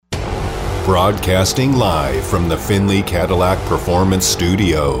Broadcasting live from the Finley Cadillac Performance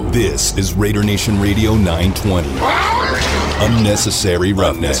Studio. This is Raider Nation Radio 920. Unnecessary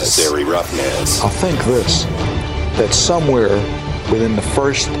Roughness. I think that somewhere within the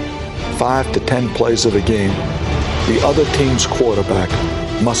first 5 to 10 plays of the game, the other team's quarterback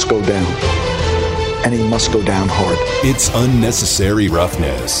must go down. And he must go down hard. It's Unnecessary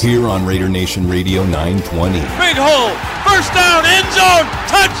Roughness here on Raider Nation Radio 920. Big hole, first down, end zone,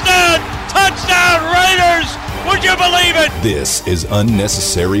 touchdown, Raiders! Would you believe it? This is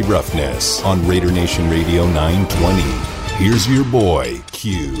Unnecessary Roughness on Raider Nation Radio 920. Here's your boy,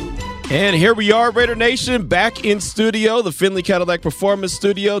 Q. And here we are, Raider Nation, back in studio, the Finley Cadillac Performance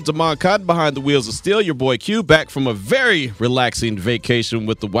Studio. Damon Cotton behind the wheels of steel. Your boy Q back from a very relaxing vacation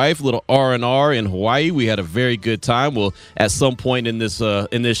with the wife, a little R&R in Hawaii. We had a very good time. We'll at some point in this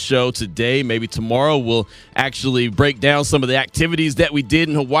show today, maybe tomorrow, we'll actually break down some of the activities that we did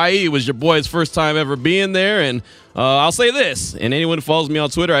in Hawaii. It was your boy's first time ever being there, and I'll say this, and anyone who follows me on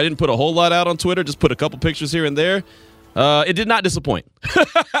Twitter, I didn't put a whole lot out on Twitter, just put a couple pictures here and there. It did not disappoint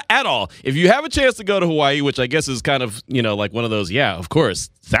at all. If you have a chance to go to Hawaii, which I guess is kind of, like one of those, yeah, of course,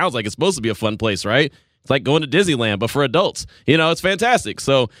 sounds like it's supposed to be a fun place, right? It's like going to Disneyland, but for adults. It's fantastic.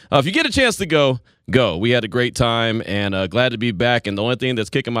 So if you get a chance to go. We had a great time and glad to be back. And the only thing that's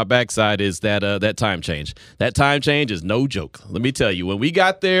kicking my backside is that time change. That time change is no joke. Let me tell you, when we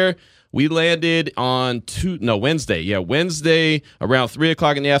got there, we landed on Wednesday. Yeah, Wednesday around 3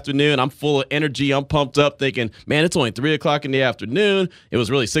 o'clock in the afternoon. I'm full of energy. I'm pumped up thinking, man, it's only 3 o'clock in the afternoon. It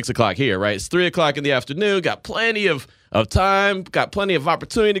was really 6 o'clock here, right? It's 3 o'clock in the afternoon. Got plenty of time. Got plenty of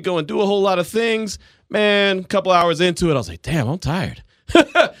opportunity to go and do a whole lot of things. Man, a couple hours into it, I was like, damn, I'm tired.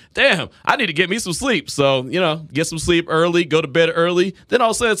 Damn, I need to get me some sleep. So, get some sleep early, go to bed early. Then all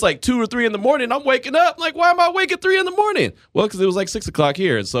of a sudden it's like 2 or 3 in the morning. I'm waking up. Like, why am I awake at 3 in the morning? Well, because it was like 6 o'clock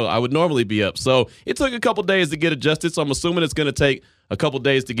here. And so I would normally be up. So it took a couple days to get adjusted. So I'm assuming it's going to take a couple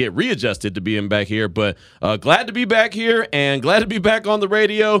days to get readjusted to being back here. But glad to be back here and glad to be back on the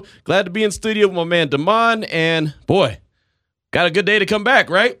radio. Glad to be in studio with my man Damon. And boy, got a good day to come back,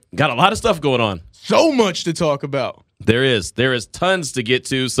 right? Got a lot of stuff going on. So much to talk about. There is tons to get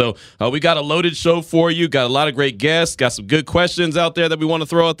to. So we got a loaded show for you. Got a lot of great guests. Got some good questions out there that we want to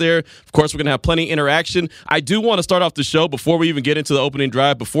throw out there. Of course, we're going to have plenty of interaction. I do want to start off the show before we even get into the opening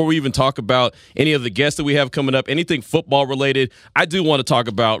drive, before we even talk about any of the guests that we have coming up, anything football related. I do want to talk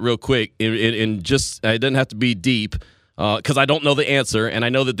about real quick, and just it doesn't have to be deep because I don't know the answer, and I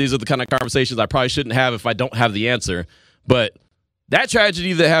know that these are the kind of conversations I probably shouldn't have if I don't have the answer. But that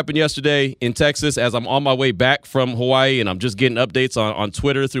tragedy that happened yesterday in Texas, as I'm on my way back from Hawaii and I'm just getting updates on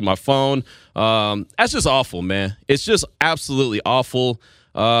Twitter through my phone, that's just awful, man. It's just absolutely awful.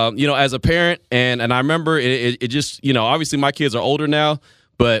 As a parent, and I remember it just, obviously my kids are older now,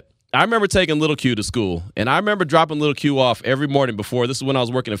 but I remember taking Little Q to school, and I remember dropping Little Q off every morning before. This is when I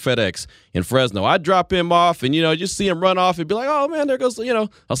was working at FedEx in Fresno. I'd drop him off and, just see him run off and be like, oh, man, there goes,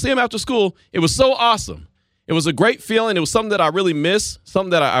 I'll see him after school. It was so awesome. It was a great feeling. It was something that I really miss, something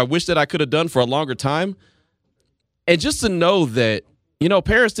that I wish that I could have done for a longer time. And just to know that,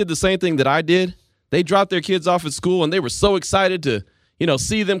 parents did the same thing that I did. They dropped their kids off at school, and they were so excited to,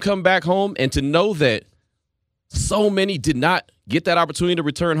 see them come back home, and to know that so many did not get that opportunity to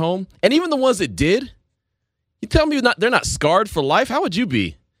return home. And even the ones that did, you tell me they're not scarred for life? How would you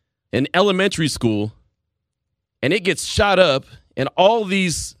be in elementary school, and it gets shot up, and all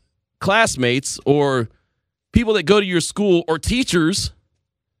these classmates or people that go to your school or teachers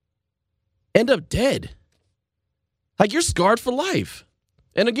end up dead? Like, you're scarred for life.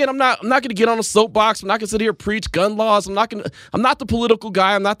 And again, I'm not going to get on a soapbox. I'm not going to sit here and preach gun laws. I'm not the political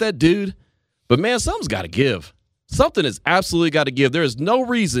guy. I'm not that dude. But man, something's got to give. Something has absolutely got to give. There is no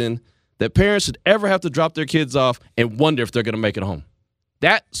reason that parents should ever have to drop their kids off and wonder if they're going to make it home.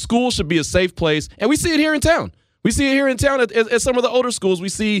 That school should be a safe place. And we see it here in town. We see it here in town at some of the older schools. We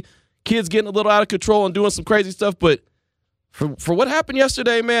see kids getting a little out of control and doing some crazy stuff. But for what happened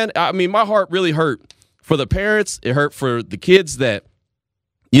yesterday, man, I mean, my heart really hurt for the parents. It hurt for the kids that,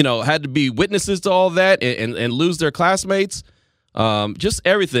 had to be witnesses to all that and lose their classmates. Just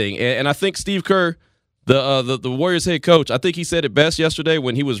everything. And I think Steve Kerr, the Warriors head coach, I think he said it best yesterday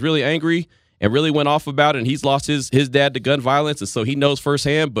when he was really angry and really went off about it. And he's lost his dad to gun violence. And so he knows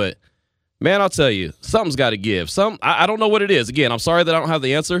firsthand. But man, I'll tell you, something's got to give. I don't know what it is. Again, I'm sorry that I don't have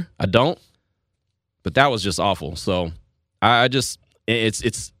the answer. I don't. But that was just awful. So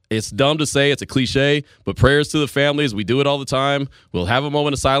it's dumb to say. It's a cliche. But prayers to the families. We do it all the time. We'll have a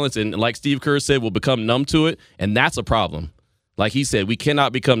moment of silence. And like Steve Kerr said, we'll become numb to it. And that's a problem. Like he said, we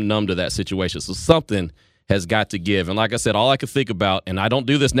cannot become numb to that situation. So something has got to give. And like I said, all I could think about, and I don't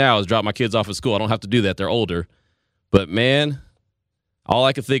do this now, is drop my kids off at school. I don't have to do that. They're older. But, man, all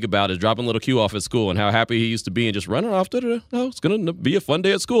I could think about is dropping little Q off at school and how happy he used to be and just running off. Oh, it's going to be a fun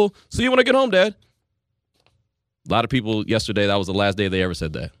day at school. See you when I get home, Dad. A lot of people yesterday, that was the last day they ever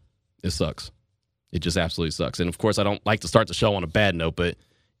said that. It sucks. It just absolutely sucks. And, of course, I don't like to start the show on a bad note, but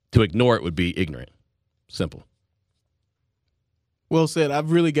to ignore it would be ignorant. Simple. Well said.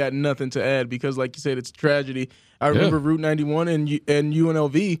 I've really got nothing to add because, like you said, it's a tragedy. I remember Route 91 and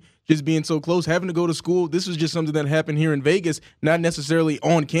UNLV just being so close, having to go to school. This was just something that happened here in Vegas, not necessarily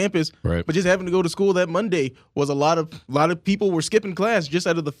on campus, right, but just having to go to school that Monday was a lot of people were skipping class just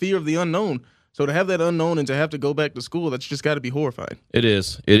out of the fear of the unknown. So to have that unknown and to have to go back to school, that's just got to be horrifying. It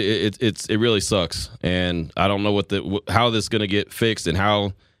is. It really sucks, and I don't know how this is going to get fixed and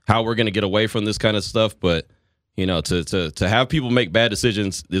how we're going to get away from this kind of stuff, but. You know, to have people make bad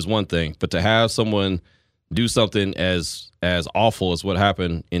decisions is one thing, but to have someone do something as awful as what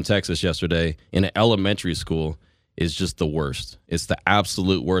happened in Texas yesterday in an elementary school is just the worst. It's the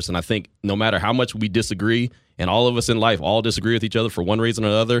absolute worst. And I think no matter how much we disagree, and all of us in life all disagree with each other for one reason or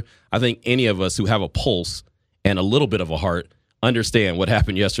another, I think any of us who have a pulse and a little bit of a heart understand what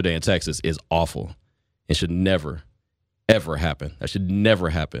happened yesterday in Texas is awful. It should never, ever happen. That should never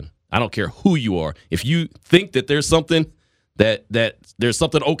happen. I don't care who you are. If you think that there's something that there's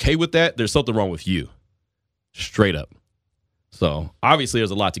something okay with that, there's something wrong with you. Straight up. So obviously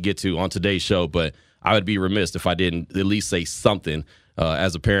there's a lot to get to on today's show, but I would be remiss if I didn't at least say something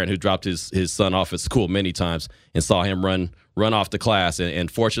as a parent who dropped his son off at school many times and saw him run off to class, and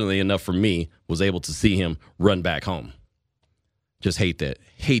fortunately enough for me, was able to see him run back home. Just hate that.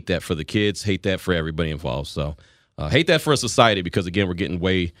 Hate that for the kids. Hate that for everybody involved. So hate that for a society because, again, we're getting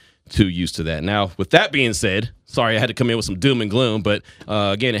way too used to that. Now, with that being said, sorry I had to come in with some doom and gloom, but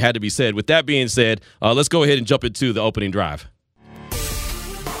again, it had to be said. With that being said, let's go ahead and jump into the opening drive.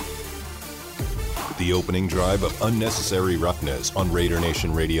 The opening drive of Unnecessary Roughness on Raider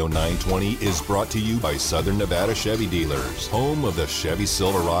Nation Radio 920 is brought to you by Southern Nevada Chevy Dealers, home of the Chevy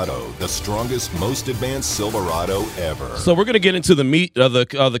Silverado, the strongest, most advanced Silverado ever. So we're going to get into the meat of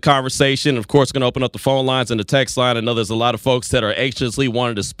the conversation. Of course, going to open up the phone lines and the text line. I know there's a lot of folks that are anxiously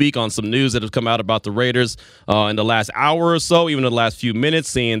wanting to speak on some news that have come out about the Raiders in the last hour or so, even in the last few minutes,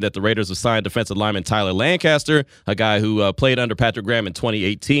 seeing that the Raiders have signed defensive lineman Tyler Lancaster, a guy who played under Patrick Graham in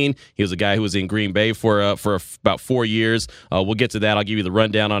 2018. He was a guy who was in Green Bay for about 4 years. We'll get to that. I'll give you the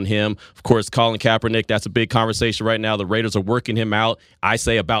rundown on him. Of course, Colin Kaepernick, that's a big conversation right now. The Raiders are working him out. I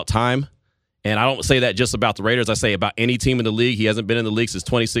say about time. And I don't say that just about the Raiders. I say about any team in the league. He hasn't been in the league since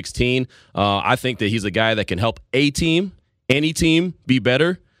 2016. I think that he's a guy that can help a team, any team, be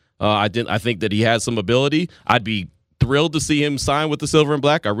better. I think that he has some ability. I'd be thrilled to see him sign with the Silver and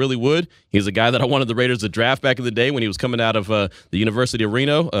Black. I really would. He's a guy that I wanted the Raiders to draft back in the day when he was coming out of the University of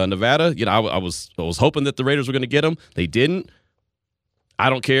Reno, Nevada. You know, I was hoping that the Raiders were going to get him. They didn't. I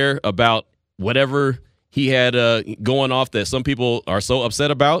don't care about whatever he had going off that some people are so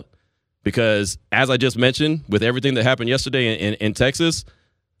upset about, because as I just mentioned, with everything that happened yesterday in Texas,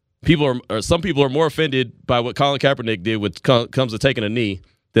 some people are more offended by what Colin Kaepernick did when it comes to taking a knee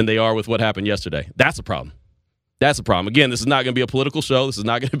than they are with what happened yesterday. That's a problem. That's a problem. Again, this is not going to be a political show. This is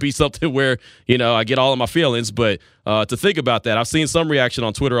not going to be something where, you know, I get all of my feelings. But to think about that, I've seen some reaction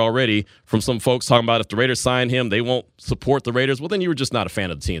on Twitter already from some folks talking about if the Raiders sign him, they won't support the Raiders. Well, then you were just not a fan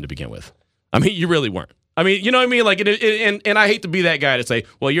of the team to begin with. I mean, you really weren't. I mean, you know what I mean? Like, and I hate to be that guy to say,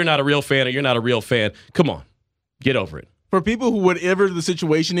 well, you're not a real fan or you're not a real fan. Come on. Get over it. For people who, whatever the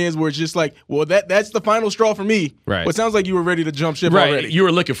situation is, where it's just like, well, that's the final straw for me. Right. Well, it sounds like you were ready to jump ship already. You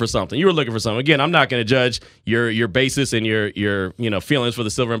were looking for something. Again, I'm not going to judge your basis and your feelings for the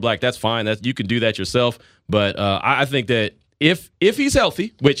Silver and Black. That's fine. You can do that yourself. But I think that if he's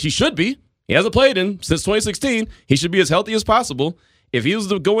healthy, which he should be, he hasn't played since 2016. He should be as healthy as possible. If he was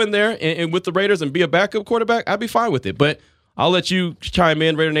to go in there and with the Raiders and be a backup quarterback, I'd be fine with it. But I'll let you chime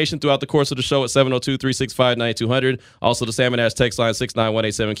in, Raider Nation, throughout the course of the show at 702-365-9200. Also, the Salmon Ash text line,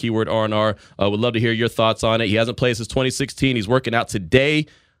 69187, keyword R&R. Would love to hear your thoughts on it. He hasn't played since 2016. He's working out today.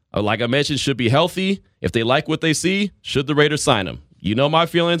 Like I mentioned, should be healthy. If they like what they see, should the Raiders sign him? You know my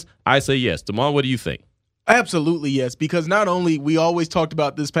feelings. I say yes. Damon, what do you think? Absolutely yes, because not only we always talked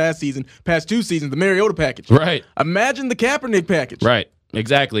about this past 2 seasons, the Mariota package. Right. Imagine the Kaepernick package. Right.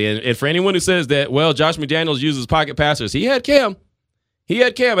 Exactly. And for anyone who says that, well, Josh McDaniels uses pocket passers, he had Cam.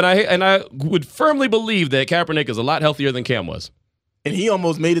 And I would firmly believe that Kaepernick is a lot healthier than Cam was. And he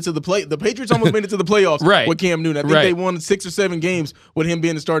almost made it to the play. The Patriots almost made it to the playoffs Right. with Cam Newton. I think they won 6 or 7 games with him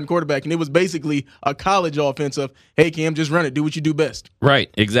being the starting quarterback. And it was basically a college offense of, hey, Cam, just run it. Do what you do best. Right,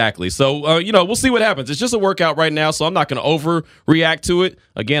 exactly. So, we'll see what happens. It's just a workout right now, so I'm not going to overreact to it.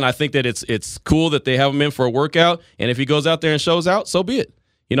 Again, I think that it's cool that they have him in for a workout. And if he goes out there and shows out, so be it.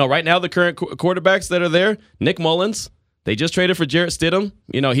 Right now the current quarterbacks that are there, Nick Mullins, they just traded for Jarrett Stidham.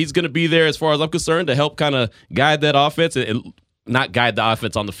 He's going to be there as far as I'm concerned to help kind of guide that offense and not guide the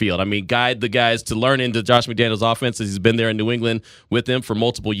offense on the field. I mean, guide the guys to learn into Josh McDaniels' offense as he's been there in New England with them for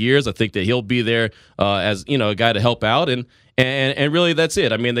multiple years. I think that he'll be there as a guy to help out, and really that's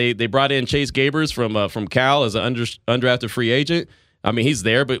it. I mean, they brought in Chase Gabers from Cal as an undrafted free agent. I mean, he's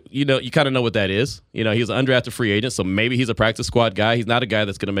there, but you kind of know what that is. He's an undrafted free agent, so maybe he's a practice squad guy. He's not a guy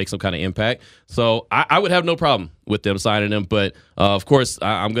that's going to make some kind of impact. So I would have no problem with them signing him. But of course,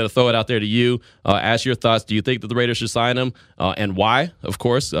 I'm going to throw it out there to you. Ask your thoughts. Do you think that the Raiders should sign him, and why? Of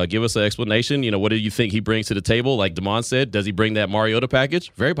course, give us an explanation. What do you think he brings to the table? Like Damon said, does he bring that Mariota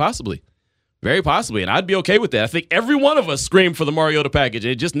package? Very possibly. Very possibly, and I'd be okay with that. I think every one of us screamed for the Mariota package.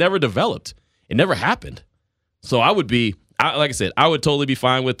 It just never developed. It never happened. So I would be. Like I said, I would totally be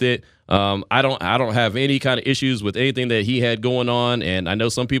fine with it. I don't have any kind of issues with anything that he had going on, and I know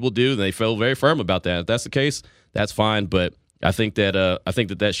some people do, and they feel very firm about that. If that's the case, that's fine. But I think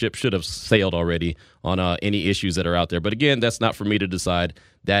that ship should have sailed already on any issues that are out there. But again, that's not for me to decide.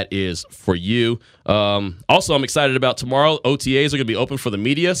 That is for you. Also, I'm excited about tomorrow. OTAs are going to be open for the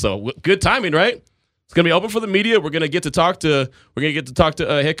media, so good timing, right? It's going to be open for the media. We're going to get to talk to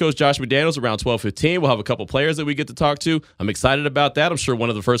head coach Josh McDaniels around 12:15. We'll have a couple players that we get to talk to. I'm excited about that. I'm sure one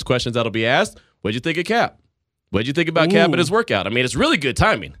of the first questions that'll be asked, what'd you think of Cap? What'd you think about Cap and his workout? I mean, it's really good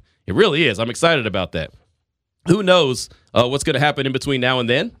timing. It really is. I'm excited about that. Who knows what's going to happen in between now and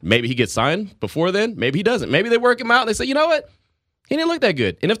then? Maybe he gets signed before then. Maybe he doesn't. Maybe they work him out and they say, you know what? He didn't look that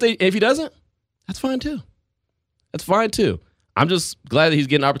good. And if he doesn't, that's fine too. That's fine too. I'm just glad that he's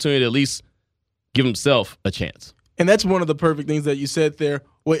getting an opportunity to at least give himself a chance. And that's one of the perfect things that you said there.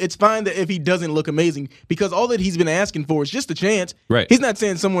 Well, it's fine that if he doesn't look amazing, because all that he's been asking for is just a chance. Right. He's not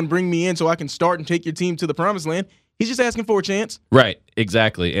saying someone bring me in so I can start and take your team to the promised land. He's just asking for a chance. Right,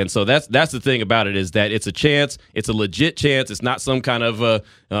 exactly. And so that's the thing about it, is that it's a chance. It's a legit chance. It's not some kind of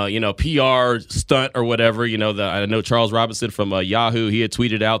PR stunt or whatever. I know Charles Robinson from Yahoo, he had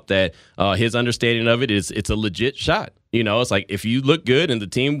tweeted out that his understanding of it is it's a legit shot. It's like if you look good and the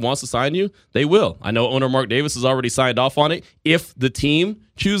team wants to sign you, they will. I know owner Mark Davis has already signed off on it. If the team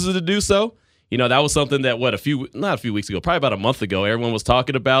chooses to do so, that was something that, not a few weeks ago, probably about a month ago, everyone was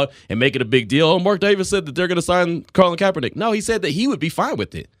talking about and making a big deal. Oh, Mark Davis said that they're going to sign Colin Kaepernick. No, he said that he would be fine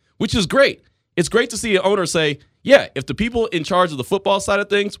with it, which is great. It's great to see an owner say, yeah, if the people in charge of the football side of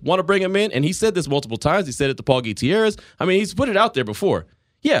things want to bring him in, and he said this multiple times. He said it to Paul Gutierrez. I mean, he's put it out there before.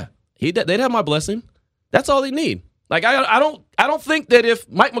 Yeah, they'd have my blessing. That's all they need. Like, I don't think that if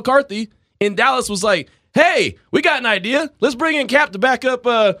Mike McCarthy in Dallas was like, hey, we got an idea. Let's bring in Cap to back up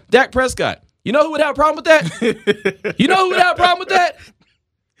Dak Prescott. You know who would have a problem with that? You know who would have a problem with that?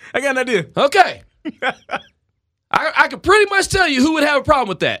 I got an idea. Okay. I could pretty much tell you who would have a problem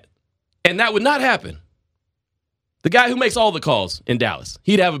with that. And that would not happen. The guy who makes all the calls in Dallas.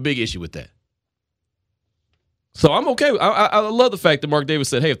 He'd have a big issue with that. So I'm okay. I love the fact that Mark Davis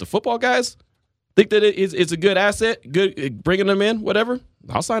said, hey, if the football guys think that it's a good asset, good bringing them in, whatever,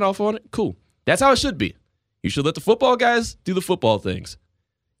 I'll sign off on it. Cool. That's how it should be. You should let the football guys do the football things.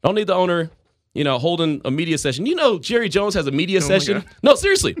 Don't need the owner, holding a media session. Jerry Jones has a media session. No,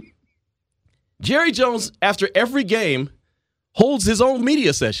 seriously. Jerry Jones, after every game, holds his own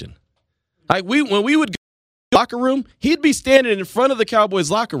media session. Like when we would go to the locker room, he'd be standing in front of the Cowboys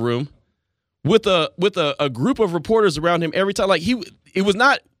locker room with a group of reporters around him every time. Like it was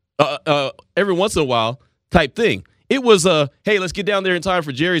not every once in a while type thing. It was hey, let's get down there in time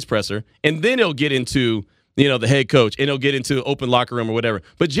for Jerry's presser, and then he'll get into the head coach, and he'll get into open locker room or whatever.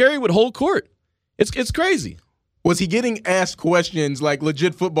 But Jerry would hold court. It's crazy. Was he getting asked questions, like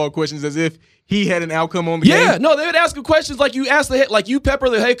legit football questions, as if he had an outcome on the game? Yeah, no, they would ask him questions like you pepper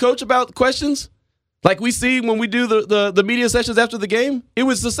the head coach about questions, like we see when we do the media sessions after the game. It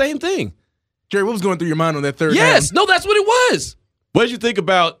was the same thing. Jerry, what was going through your mind on that third down? Yes, no, that's what it was. What did you think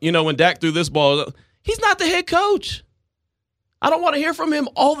about when Dak threw this ball? He's not the head coach. I don't want to hear from him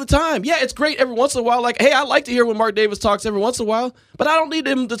all the time. Yeah, it's great every once in a while. Like, hey, I like to hear when Mark Davis talks every once in a while, but I don't need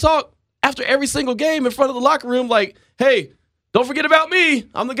him to talk after every single game in front of the locker room like, hey, don't forget about me.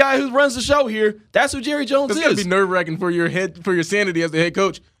 I'm the guy who runs the show here. That's who Jerry Jones is. It's got to be nerve-wracking for your sanity as the head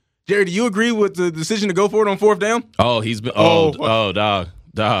coach. Jerry, do you agree with the decision to go for it on fourth down? Oh, he's been dog.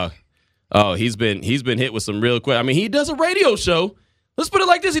 Oh, he's been hit with some real quick. I mean, he does a radio show Let's put it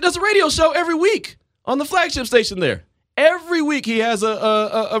like this. He does a radio show every week on the flagship station there. Every week he has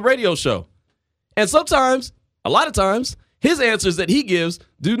a radio show. And sometimes, a lot of times, his answers that he gives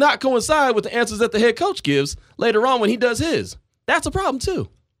do not coincide with the answers that the head coach gives later on when he does his. That's a problem, too.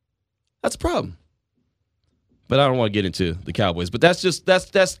 That's a problem. But I don't want to get into the Cowboys. But that's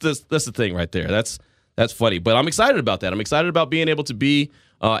the thing right there. That's funny. But I'm excited about that. I'm excited about being able to be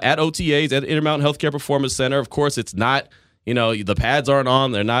at OTAs at Intermountain Healthcare Performance Center. Of course, it's not, the pads aren't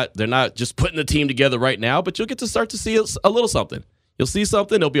on. They're not just putting the team together right now, but you'll get to start to see a little something. You'll see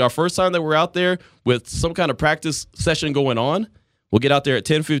something. It'll be our first time that we're out there with some kind of practice session going on. We'll get out there at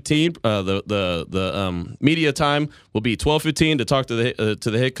 10:15. The media time will be 12:15 to talk to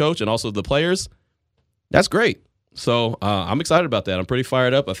the head coach and also the players. That's great. So I'm excited about that. I'm pretty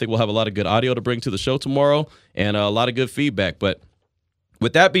fired up. I think we'll have a lot of good audio to bring to the show tomorrow and a lot of good feedback. But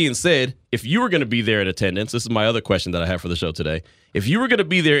with that being said, if you were going to be there in attendance, this is my other question that I have for the show today. If you were going to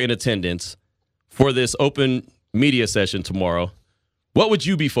be there in attendance for this open media session tomorrow, what would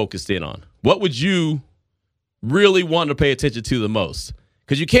you be focused in on? What would you really want to pay attention to the most?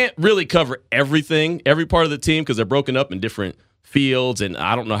 Because you can't really cover everything, every part of the team, because they're broken up in different fields, and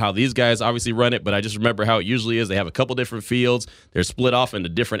I don't know how these guys obviously run it, but I just remember how it usually is. They have a couple different fields. They're split off into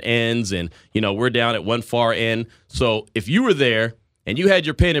different ends, and, we're down at one far end. So if you were there and you had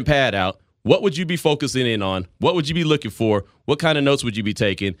your pen and pad out, what would you be focusing in on? What would you be looking for? What kind of notes would you be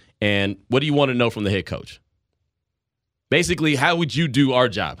taking? And what do you want to know from the head coach? Basically, how would you do our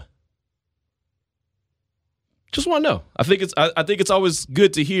job? Just want to know. I think it's always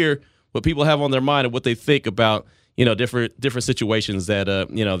good to hear what people have on their mind and what they think about different situations that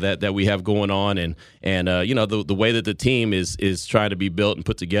that we have going on and the way that the team is trying to be built and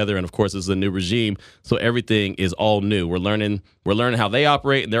put together. And of course, it's a new regime, so everything is all new. We're learning how they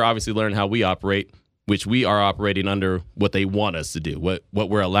operate, and they're obviously learning how we operate, which we are operating under what they want us to do, what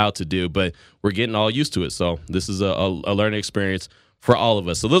we're allowed to do, but we're getting all used to it. So this is a learning experience for all of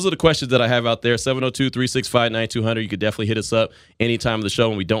us. So those are the questions that I have out there. 702-365-9200. You could definitely hit us up anytime of the show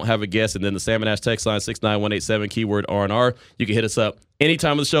when we don't have a guest. And then the Salmon Ash text line 69187, keyword R&R. You can hit us up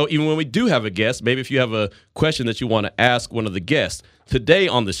anytime of the show, even when we do have a guest. Maybe if you have a question that you want to ask one of the guests. Today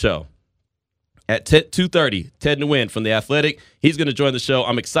on the show, at 2:30, Ted Nguyen from The Athletic. He's going to join the show.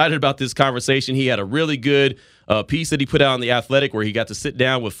 I'm excited about this conversation. He had a really good piece that he put out on The Athletic where he got to sit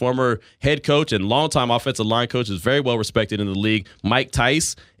down with former head coach and longtime offensive line coach, who's very well respected in the league, Mike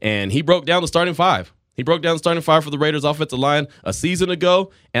Tice, and he broke down the starting five. He broke down the starting five for the Raiders offensive line a season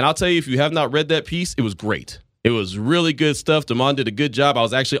ago, and I'll tell you, if you have not read that piece, it was great. It was really good stuff. Damon did a good job. I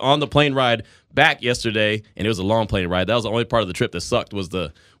was actually on the plane ride back yesterday, and it was a long plane ride. That was the only part of the trip that sucked was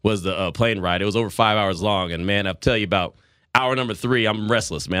the plane ride. It was over 5 hours long, and, man, I'll tell you about hour number 3, I'm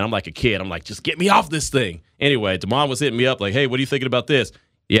restless, man. I'm like a kid. I'm like, just get me off this thing. Anyway, Damon was hitting me up like, hey, what are you thinking about this?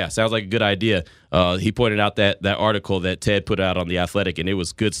 Yeah, sounds like a good idea. He pointed out that article that Ted put out on The Athletic, and it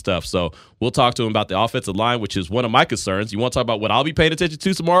was good stuff. So we'll talk to him about the offensive line, which is one of my concerns. You want to talk about what I'll be paying attention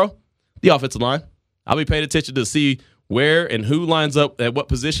to tomorrow? The offensive line. I'll be paying attention to see where and who lines up at what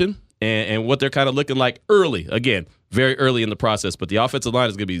position and what they're kind of looking like early. Again, very early in the process. But the offensive line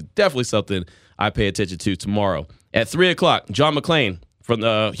is going to be definitely something I pay attention to tomorrow. At 3 o'clock, John McClain from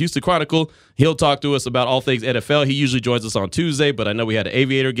the Houston Chronicle. He'll talk to us about all things NFL. He usually joins us on Tuesday, but I know we had an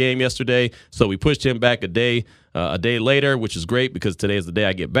Aviator game yesterday, so we pushed him back a day later, which is great because today is the day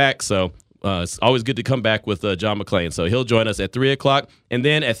I get back. So it's always good to come back with John McClain. So he'll join us at 3 o'clock. And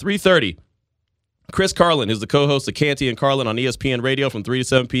then at 3:30, Chris Carlin is the co-host of Canty and Carlin on ESPN Radio from 3 to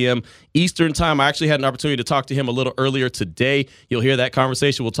 7 p.m. Eastern Time. I actually had an opportunity to talk to him a little earlier today. You'll hear that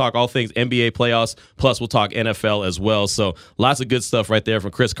conversation. We'll talk all things NBA playoffs, plus we'll talk NFL as well. So lots of good stuff right there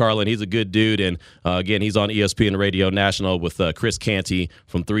from Chris Carlin. He's a good dude. And, again, he's on ESPN Radio National with Chris Canty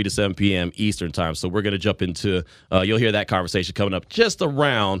from 3 to 7 p.m. Eastern Time. So we're going to jump into you'll hear that conversation coming up just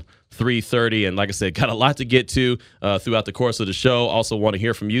around 3:30, and like I said, got a lot to get to throughout the course of the show. Also want to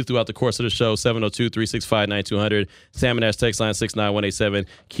hear from you throughout the course of the show. 702-365-9200, Salmon Ash text line 69187,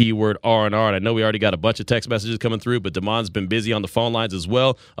 keyword R&R. And I know we already got a bunch of text messages coming through, but Damon's been busy on the phone lines as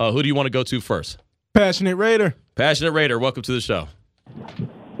well. Who do you want to go to first? Passionate Raider. Passionate Raider, welcome to the show.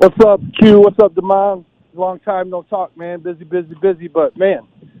 What's up, Q? What's up, Damon? Long time no talk, man. Busy, but man,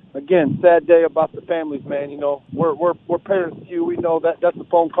 again, sad day about the families, man. You know, we're parents, Q. We know that's a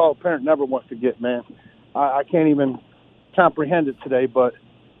phone call a parent never wants to get, man. I can't even comprehend it today, but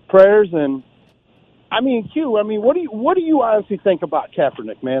prayers and I mean, Q. I mean, what do you honestly think about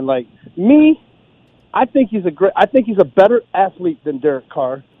Kaepernick, man? Like me, I think he's a better athlete than Derek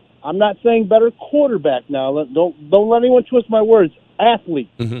Carr. I'm not saying better quarterback now. Don't let anyone twist my words. Athlete.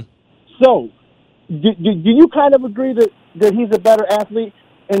 Mm-hmm. So, do you kind of agree that that he's a better athlete?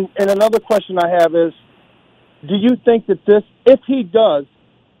 And another question I have is, do you think that this, if he does,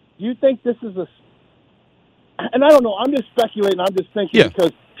 do you think this is and I don't know, I'm just speculating, I'm just thinking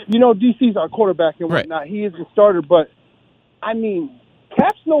because, DC's our quarterback and whatnot. Right. He is the starter, but, I mean,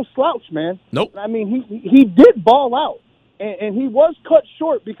 Cap's no slouch, man. Nope. I mean, he did ball out, and he was cut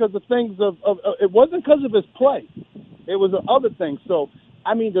short because of things of it wasn't because of his play. It was other things. So,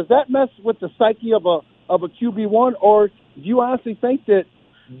 I mean, does that mess with the psyche of a QB1, or do you honestly think that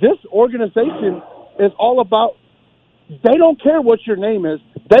this organization is all about, they don't care what your name is,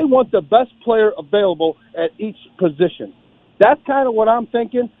 they want the best player available at each position? That's kind of what I'm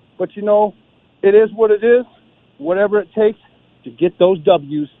thinking, but it is what it is. Whatever it takes to get those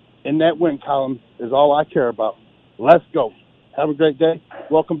W's in that win column is all I care about. Let's go. Have a great day.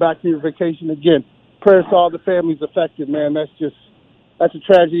 Welcome back to your vacation again. Prayers to all the families affected, man. That's a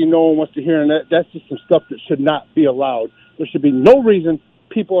tragedy no one wants to hear, and that's just some stuff that should not be allowed. There should be no reason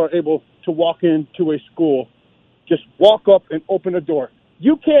people are able to walk into a school, just walk up and open a door.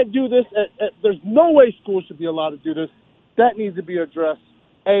 You can't do this. There's no way schools should be allowed to do this. That needs to be addressed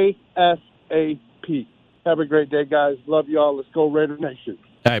ASAP. Have a great day, guys. Love y'all. Let's go Raider Nation.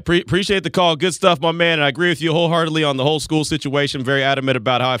 I appreciate the call. Good stuff, my man. And I agree with you wholeheartedly on the whole school situation. Very adamant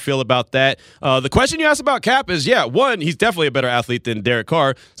about how I feel about that. The question you asked about Cap is, one, he's definitely a better athlete than Derek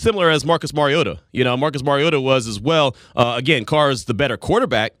Carr, similar as Marcus Mariota. Marcus Mariota was as well. Again, Carr is the better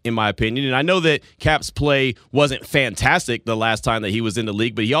quarterback, in my opinion. And I know that Cap's play wasn't fantastic the last time that he was in the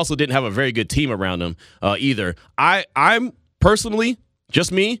league, but he also didn't have a very good team around him either. I'm personally,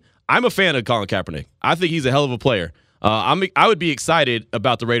 just me, I'm a fan of Colin Kaepernick. I think he's a hell of a player. I would be excited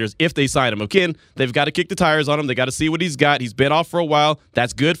about the Raiders if they sign him. Again, they've got to kick the tires on him. They got to see what he's got. He's been off for a while.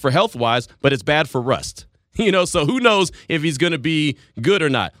 That's good for health-wise, but it's bad for rust. So who knows if he's going to be good or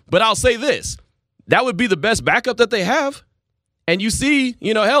not. But I'll say this. That would be the best backup that they have. And you see,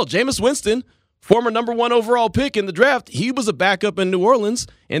 Jameis Winston, former number 1 overall pick in the draft, he was a backup in New Orleans,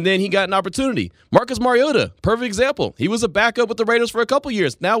 and then he got an opportunity. Marcus Mariota, perfect example. He was a backup with the Raiders for a couple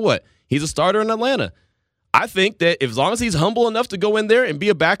years. Now what? He's a starter in Atlanta. I think that as long as he's humble enough to go in there and be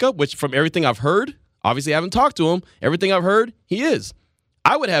a backup, which from everything I've heard, obviously I haven't talked to him, everything I've heard, he is.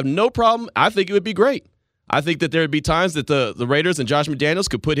 I would have no problem. I think it would be great. I think that there would be times that the Raiders and Josh McDaniels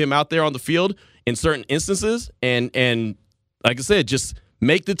could put him out there on the field in certain instances and like I said, just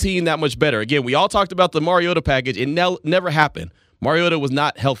make the team that much better. Again, we all talked about the Mariota package. It never happened. Mariota was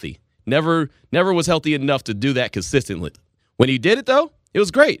not healthy. Never was healthy enough to do that consistently. When he did it, though, it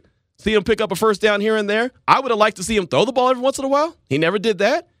was great. See him pick up a first down here and there. I would have liked to see him throw the ball every once in a while. He never did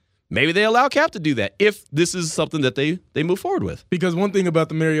that. Maybe they allow Cap to do that if this is something that they move forward with. Because one thing about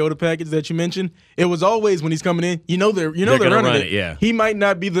the Mariota package that you mentioned, it was always when he's coming in, they're running it. Yeah. He might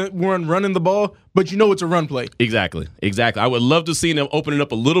not be the one running the ball, but it's a run play. Exactly. I would love to see him open it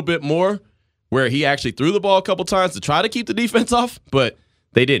up a little bit more where he actually threw the ball a couple times to try to keep the defense off, but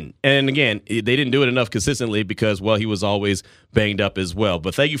they didn't. And again, they didn't do it enough consistently because, he was always banged up as well.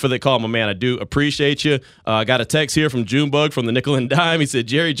 But thank you for the call, my man. I do appreciate you. I got a text here from Junebug from the Nickel and Dime. He said,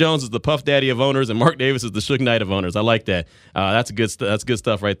 Jerry Jones is the Puff Daddy of owners and Mark Davis is the Suge Knight of owners. I like that. That's good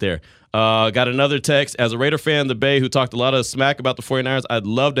stuff right there. Got another text. As a Raider fan in the Bay who talked a lot of smack about the 49ers, I'd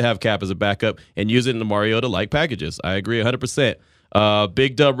love to have Cap as a backup and use it in the Mariota-like packages. I agree 100%.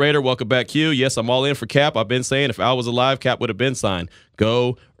 Big Dub Raider, welcome back, Q. Yes, I'm all in for Cap. I've been saying if Al was alive, Cap would have been signed.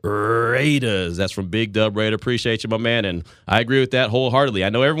 Go Raiders. That's from Big Dub Raider. Appreciate you, my man. And I agree with that wholeheartedly. I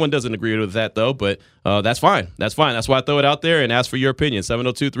know everyone doesn't agree with that, though, but that's fine. That's fine. That's why I throw it out there and ask for your opinion.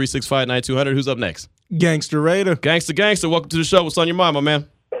 702-365-9200. Who's up next? Gangster Raider. Gangster. Welcome to the show. What's on your mind, my man?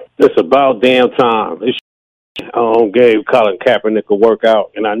 It's about damn time. This gave Colin Kaepernick a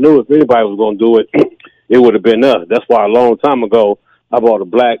workout, and I knew if anybody was going to do it, it would have been us. That's why a long time ago I bought a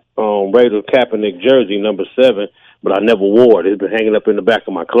black Raider Kaepernick jersey, number 7, but I never wore it. It's been hanging up in the back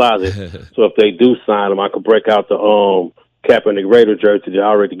of my closet. So if they do sign him, I could break out the Kaepernick Raider jersey that I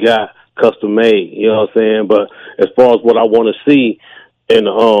already got, custom made. You know what I'm saying? But as far as what I want to see in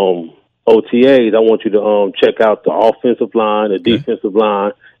the OTAs, I want you to check out the offensive line, the defensive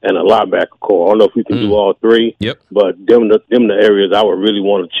line, and a linebacker core. I don't know if we can do all three, but them the areas I would really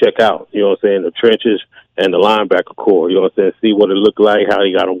want to check out. You know what I'm saying? The trenches and the linebacker core. You know what I'm saying? See what it looked like, how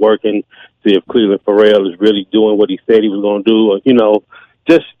he got them working, see if Cleveland Farrell is really doing what he said he was going to do. Or,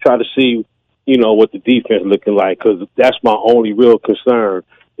 just try to see, what the defense looking like, because that's my only real concern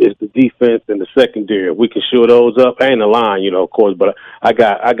is the defense and the secondary. If we can shore those up, and the line, of course, but I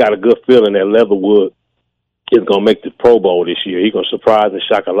got a good feeling that Leatherwood is going to make the Pro Bowl this year. He's going to surprise and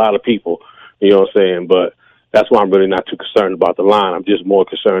shock a lot of people, you know what I'm saying? But that's why I'm really not too concerned about the line. I'm just more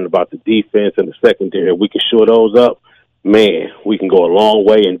concerned about the defense and the secondary. If we can shore those up, man, we can go a long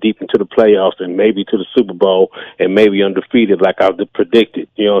way and deep into the playoffs and maybe to the Super Bowl and maybe undefeated like I predicted.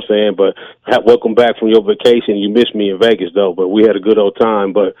 You know what I'm saying? But welcome back from your vacation. You missed me in Vegas, though, but we had a good old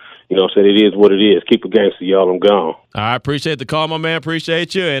time. But, you know what I'm saying, it is what it is. Keep it gangster, y'all. I'm gone. I appreciate the call, my man.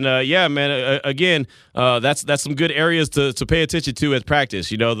 Appreciate you. And, yeah, man, again, that's some good areas to pay attention to at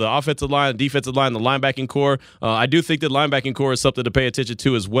practice. You know, the offensive line, defensive line, the linebacking core. I do think that linebacking core is something to pay attention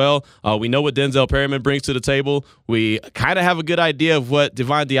to as well. We know what Denzel Perryman brings to the table. We kind of have a good idea of what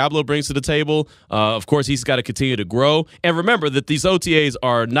Divine Diablo brings to the table. Of course, he's got to continue to grow. And remember that these OTAs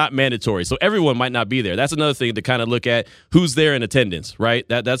are not mandatory, so everyone might not be there. That's another thing to kind of look at. Who's there in attendance, right?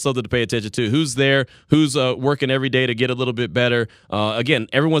 That's something to pay attention to. Who's there? Who's working every day to get a little bit better? Again,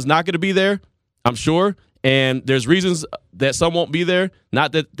 everyone's not going to be there, I'm sure. And there's reasons that some won't be there.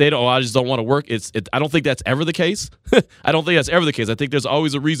 Not that they don't. I just don't want to work. I don't think that's ever the case. I don't think that's ever the case. I think there's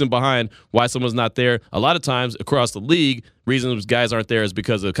always a reason behind why someone's not there. A lot of times across the league, reasons guys aren't there is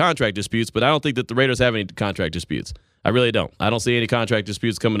because of contract disputes. But I don't think that the Raiders have any contract disputes. I really don't. I don't see any contract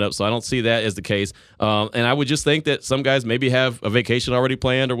disputes coming up, so I don't see that as the case. And I would just think that some guys maybe have a vacation already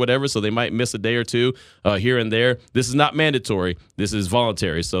planned or whatever, so they might miss a day or two here and there. This is not mandatory. This is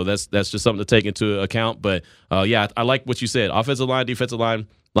voluntary, so that's just something to take into account. But, yeah, I like what you said. Offensive line, defensive line,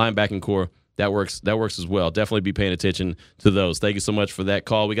 linebacking core. That works as well. Definitely be paying attention to those. Thank you so much for that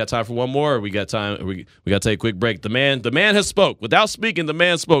call. We got time for one more. We got time. We got to take a quick break. The man has spoke. Without speaking, the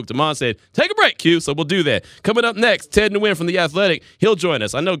man spoke. Damon said, take a break, Q. So we'll do that. Coming up next, Ted Nguyen from The Athletic. He'll join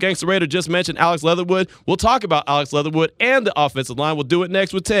us. I know Gangsta Raider just mentioned Alex Leatherwood. We'll talk about Alex Leatherwood and the offensive line. We'll do it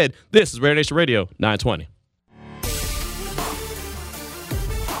next with Ted. This is Raider Nation Radio 920.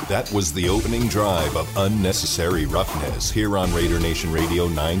 That was the opening drive of Unnecessary Roughness here on Raider Nation Radio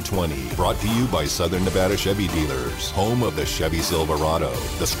 920. Brought to you by Southern Nevada Chevy Dealers, home of the Chevy Silverado,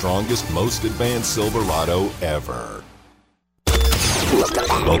 the strongest, most advanced Silverado ever.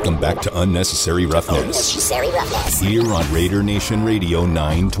 Welcome back to Unnecessary Roughness. Here on Raider Nation Radio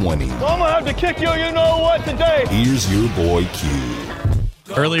 920. I'm going to have to kick you know what today. Here's your boy Q.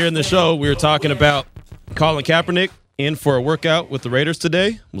 Earlier in the show, we were talking about Colin Kaepernick in for a workout with the Raiders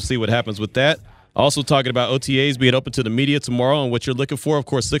today. We'll see what happens with that. Also talking about OTAs being open to the media tomorrow and what you're looking for. Of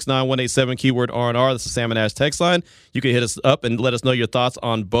course, 69187 keyword R&R. That's the Salmon Ash text line. You can hit us up and let us know your thoughts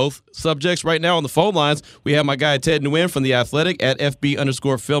on both subjects. Right now on the phone lines, we have my guy Ted Nguyen from The Athletic at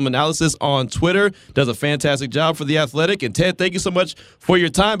FB_film analysis on Twitter. Does a fantastic job for The Athletic. And Ted, thank you so much for your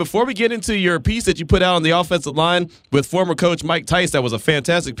time. Before we get into your piece that you put out on the offensive line with former coach Mike Tice, that was a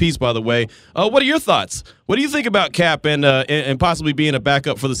fantastic piece, by the way. What are your thoughts? What do you think about Cap and possibly being a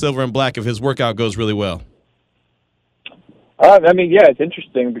backup for the Silver and Black if his workout goes really well? I mean, yeah, it's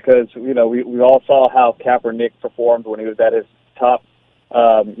interesting because, you know, we all saw how Kaepernick performed when he was at his top,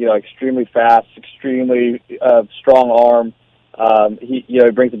 you know, extremely fast, extremely strong arm. He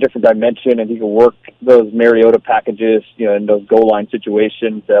brings a different dimension, and he can work those Mariota packages, you know, in those goal line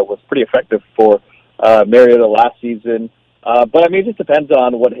situations. That was pretty effective for Mariota last season. But, I mean, it just depends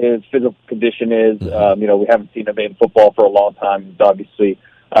on what his physical condition is. You know, we haven't seen him in football for a long time. He's obviously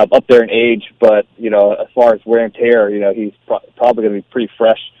up there in age, but, you know, as far as wear and tear, you know, he's probably going to be pretty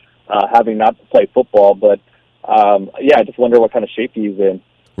fresh having not played football. But, yeah, I just wonder what kind of shape he's in.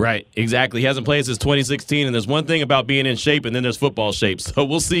 Right, exactly. He hasn't played since 2016, and there's one thing about being in shape, and then there's football shape. So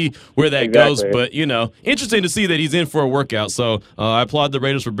we'll see where that goes. But, you know, interesting to see that he's in for a workout. So I applaud the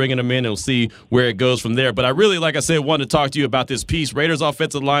Raiders for bringing him in, and we'll see where it goes from there. But I really, like I said, wanted to talk to you about this piece. Raiders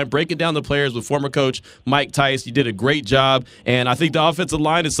offensive line, breaking down the players with former coach Mike Tice. You did a great job, and I think the offensive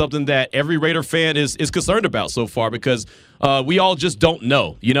line is something that every Raider fan is concerned about so far because we all just don't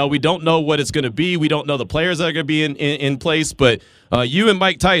know. You know, we don't know what it's going to be. We don't know the players that are going to be in place, but you and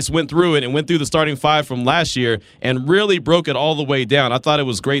Mike Tice went through it and went through the starting five from last year and really broke it all the way down. I thought it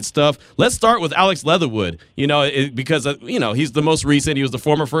was great stuff. Let's start with Alex Leatherwood, you know, because, you know, he's the most recent. He was the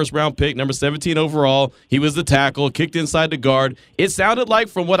former first-round pick, number 17 overall. He was the tackle, kicked inside the guard. It sounded like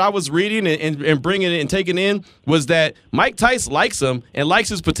from what I was reading and bringing it and taking in was that Mike Tice likes him and likes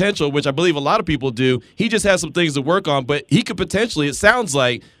his potential, which I believe a lot of people do. He just has some things to work on, but he could potentially, it sounds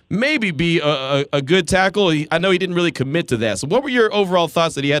like, maybe be a good tackle. I know he didn't really commit to that. So what were your overall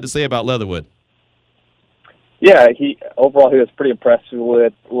thoughts that he had to say about Leatherwood? Yeah, he was pretty impressed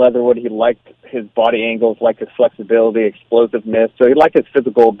with Leatherwood. He liked his body angles, liked his flexibility, explosiveness. So he liked his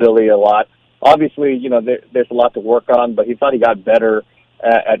physical ability a lot. Obviously, you know, there's a lot to work on, but he thought he got better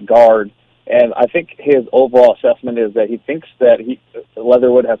at guard. And I think his overall assessment is that he thinks that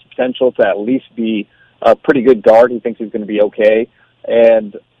Leatherwood has potential to at least be a pretty good guard. He thinks he's going to be okay.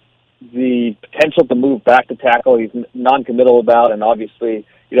 And the potential to move back to tackle, he's non-committal about, and obviously,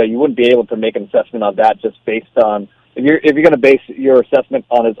 you know, you wouldn't be able to make an assessment on that just based on, if you're going to base your assessment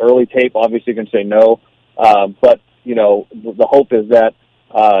on his early tape, obviously you can say no. But the hope is that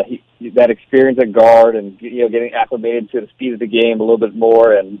that experience at guard and getting acclimated to the speed of the game a little bit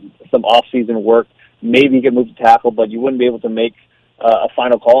more and some off-season work, maybe he can move to tackle, but you wouldn't be able to make a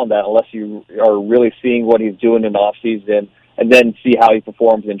final call on that unless you are really seeing what he's doing in the off-season and then see how he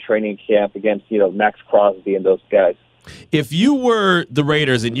performs in training camp against Max Crosby and those guys. If you were the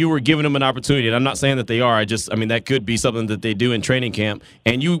Raiders and you were giving them an opportunity, and I'm not saying that they are, that could be something that they do in training camp,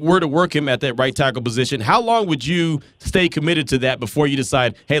 and you were to work him at that right tackle position, how long would you stay committed to that before you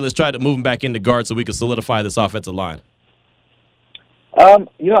decide, hey, let's try to move him back into guard so we can solidify this offensive line?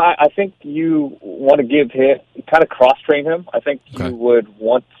 I think you want to give him, kind of cross-train him. I think you would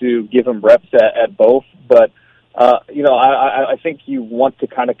want to give him reps at both, but I think you want to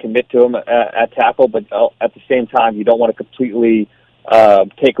kind of commit to him at tackle, but at the same time, you don't want to completely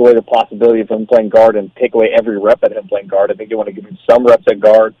take away the possibility of him playing guard and take away every rep at him playing guard. I think you want to give him some reps at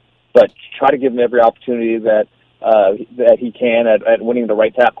guard, but try to give him every opportunity that he can at winning the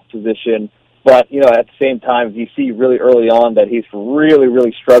right tackle position. But, at the same time, if you see really early on that he's really,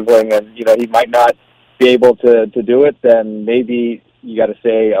 really struggling and, he might not be able to do it, then maybe you got to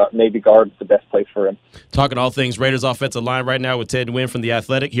say maybe guard's the best place for him. Talking all things Raiders offensive line right now with Ted Nguyen from The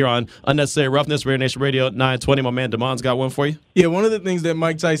Athletic here on Unnecessary Roughness, Raider Nation Radio 920. My man Damon's got one for you. Yeah, one of the things that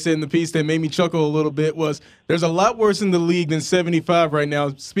Mike Tice said in the piece that made me chuckle a little bit was there's a lot worse in the league than 75 right now.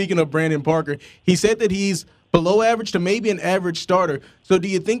 Speaking of Brandon Parker, he said that he's below average to maybe an average starter. So do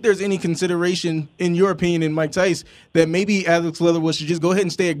you think there's any consideration, in your opinion, in Mike Tice, that maybe Alex Leatherwood should just go ahead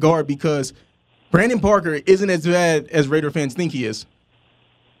and stay at guard because Brandon Parker isn't as bad as Raider fans think he is?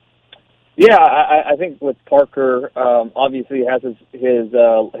 Yeah, I think with Parker, obviously he has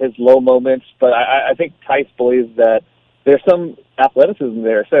his low moments, but I think Tice believes that there's some athleticism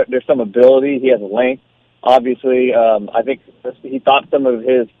there. So there's some ability. He has length. Obviously, I think he thought some of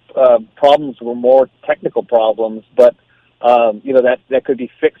his problems were more technical problems, but that could be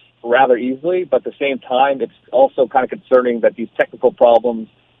fixed rather easily. But at the same time, it's also kind of concerning that these technical problems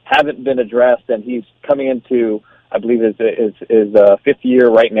haven't been addressed, and he's coming into, I believe, his fifth year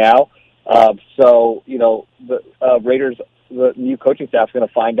right now. So the Raiders, the new coaching staff is going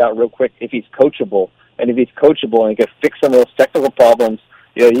to find out real quick if he's coachable, and if he's coachable and he can fix some of those technical problems,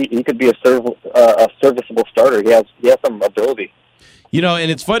 he could be a serviceable starter. He has some ability.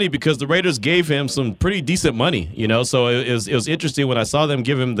 And it's funny because the Raiders gave him some pretty decent money, so it was interesting when I saw them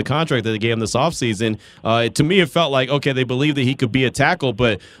give him the contract that they gave him this offseason. To me, it felt like, okay, they believed that he could be a tackle,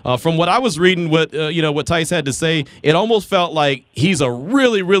 but from what I was reading, what Tice had to say, it almost felt like he's a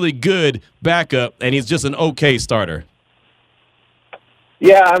really, really good backup and he's just an okay starter.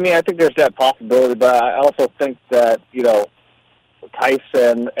 Yeah, I think there's that possibility, but I also think that, Tice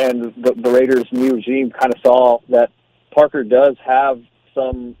and the Raiders' new regime kind of saw that Parker does have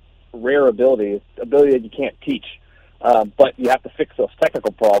some rare ability that you can't teach, but you have to fix those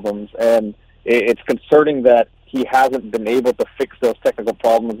technical problems, and it's concerning that he hasn't been able to fix those technical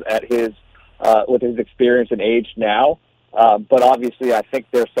problems at with his experience and age now. But obviously, I think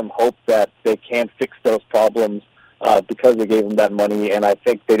there's some hope that they can fix those problems because they gave him that money, and I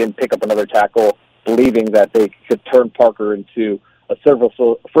think they didn't pick up another tackle believing that they could turn Parker into a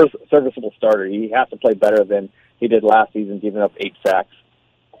serviceable starter. He has to play better than he did last season, giving up 8 sacks.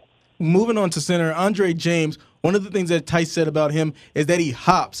 Moving on to center, Andre James, one of the things that Tice said about him is that he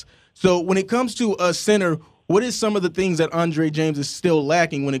hops. So when it comes to a center, what is some of the things that Andre James is still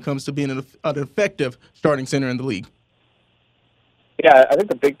lacking when it comes to being an effective starting center in the league? Yeah, I think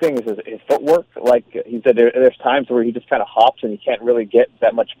the big thing is his footwork. Like he said, there's times where he just kind of hops and he can't really get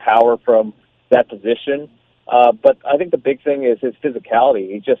that much power from that position. But I think the big thing is his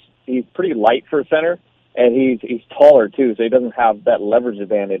physicality. He's pretty light for a center. And he's taller too, so he doesn't have that leverage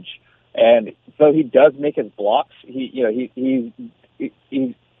advantage. And so he does make his blocks. He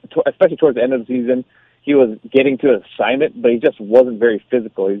especially towards the end of the season, he was getting to an assignment, but he just wasn't very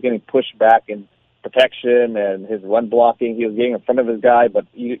physical. He was getting pushed back in protection and his run blocking. He was getting in front of his guy, but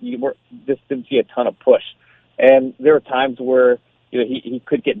you just didn't see a ton of push. And there were times where he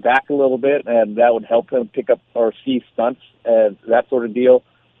could get back a little bit, and that would help him pick up or see stunts and that sort of deal.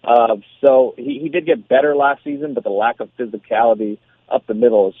 So he did get better last season, but the lack of physicality up the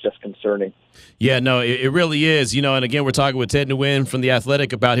middle is just concerning. Yeah, no, it really is. And again, we're talking with Ted Nguyen from The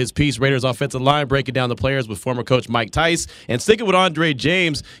Athletic about his piece, Raiders offensive line, breaking down the players with former coach Mike Tice. And sticking with Andre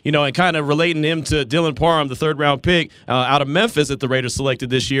James, and kind of relating him to Dylan Parham, the third-round pick out of Memphis that the Raiders selected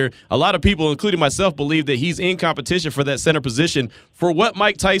this year. A lot of people, including myself, believe that he's in competition for that center position. For what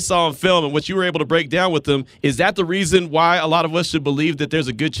Mike Tice saw on film and what you were able to break down with him, is that the reason why a lot of us should believe that there's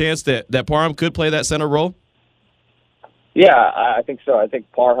a good chance that Parham could play that center role? Yeah, I think so. I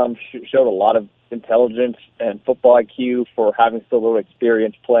think Parham showed a lot of intelligence and football IQ for having so little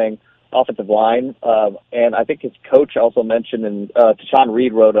experience playing offensive line. And I think his coach also mentioned, and Tashawn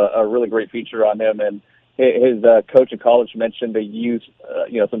Reed wrote a really great feature on him, and his coach in college mentioned they use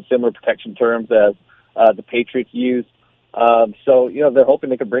some similar protection terms as the Patriots use. So they're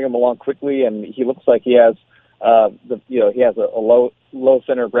hoping they can bring him along quickly, and he looks like he has he has a low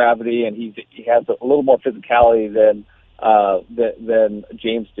center of gravity, and he has a little more physicality than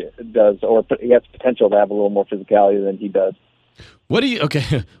James does, or he has potential to have a little more physicality than he does.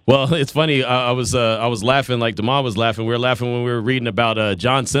 Okay, well, it's funny. I was laughing like Damon was laughing. We were laughing when we were reading about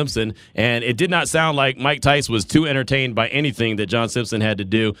John Simpson, and it did not sound like Mike Tice was too entertained by anything that John Simpson had to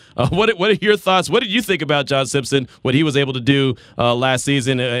do. What are your thoughts? What did you think about John Simpson, what he was able to do last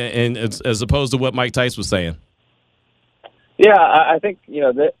season, and as opposed to what Mike Tice was saying? Yeah, I think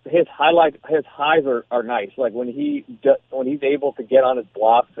his highs are nice. Like when he's able to get on his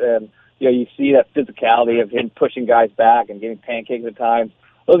blocks, and you see that physicality of him pushing guys back and getting pancakes at times.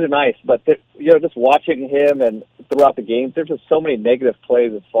 Those are nice, but just watching him and throughout the games, there's just so many negative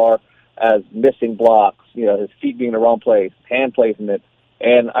plays as far as missing blocks. His feet being in the wrong place, hand placement,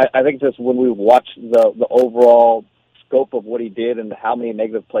 and I think just when we watch the overall scope of what he did and how many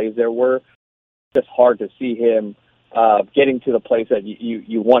negative plays there were, it's just hard to see him getting to the place that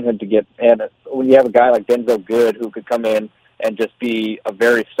you want him to get. And when you have a guy like Denzel Good who could come in and just be a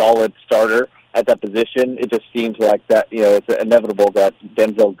very solid starter at that position, it just seems like that, it's inevitable that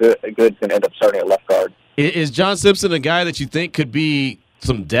Denzel Good's going to end up starting at left guard. Is John Simpson a guy that you think could be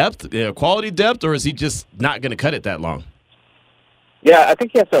some depth, quality depth, or is he just not going to cut it that long? Yeah, I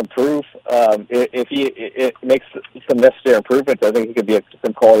think he has to improve. If he makes some necessary improvements, I think he could be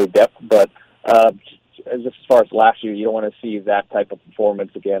some quality depth, but just as far as last year, you don't want to see that type of performance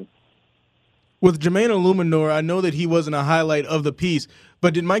again. With Jermaine Illuminor, I know that he wasn't a highlight of the piece,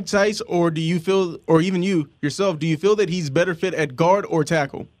 but did Mike Tice, or do you feel, or even you yourself, do you feel that he's better fit at guard or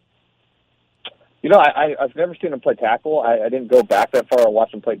tackle? I've never seen him play tackle. I didn't go back that far and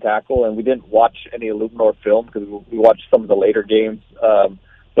watch him play tackle, and we didn't watch any Illuminor film because we watched some of the later games.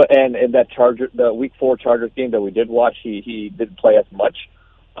 But in that the Week 4 Chargers game that we did watch, he didn't play as much.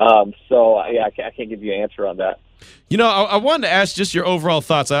 So I can't give you an answer on that. I wanted to ask just your overall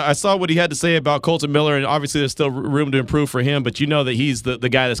thoughts. I saw what he had to say about Colton Miller, and obviously there's still room to improve for him, but that he's the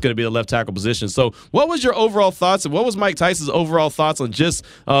guy that's going to be the left tackle position. So what was your overall thoughts, and what was Mike Tice's overall thoughts on just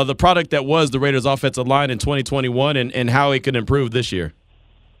the product that was the Raiders' offensive line in 2021 and how it could improve this year?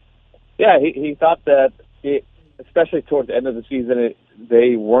 Yeah, he thought that, especially towards the end of the season,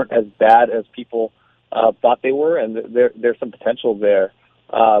 they weren't as bad as people thought they were, and there's some potential there.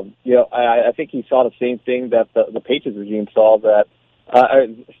 I think he saw the same thing that the Patriots regime saw, that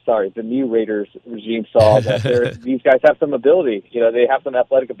the new Raiders regime saw, that these guys have some ability. They have some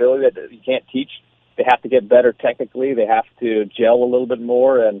athletic ability that you can't teach. They have to get better technically. They have to gel a little bit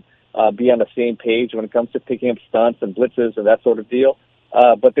more and be on the same page when it comes to picking up stunts and blitzes and that sort of deal.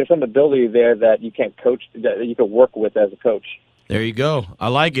 But there's some ability there that you can't coach, that you can work with as a coach. There you go. I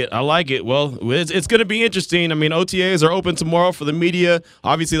like it. Well, it's going to be interesting. I mean, OTAs are open tomorrow for the media.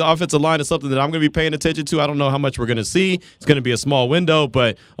 Obviously, the offensive line is something that I'm going to be paying attention to. I don't know how much we're going to see. It's going to be a small window,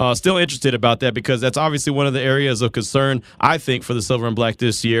 but still interested about that because that's obviously one of the areas of concern, I think, for the Silver and Black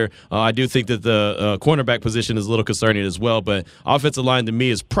this year. I do think that the cornerback position is a little concerning as well, but offensive line to me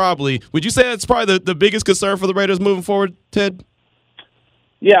is probably – would you say that's probably the biggest concern for the Raiders moving forward, Ted?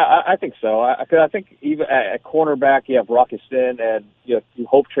 Yeah, I think so. I think even at cornerback, you have Rocky Sin, and you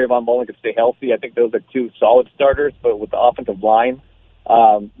hope Trayvon Mullen can stay healthy. I think those are two solid starters. But with the offensive line,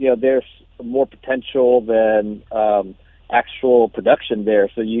 there's more potential than actual production there.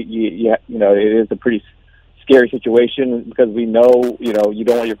 So it is a pretty scary situation because we know you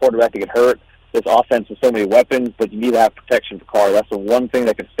don't want your quarterback to get hurt. This offense has so many weapons, but you need to have protection for Carr. That's the one thing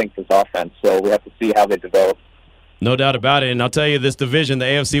that can sink this offense. So we have to see how they develop. No doubt about it, and I'll tell you, this division, the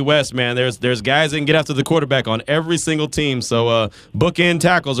AFC West, man, there's guys that can get after the quarterback on every single team. So bookend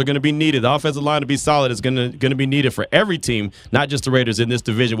tackles are going to be needed. The offensive line to be solid is going to be needed for every team, not just the Raiders in this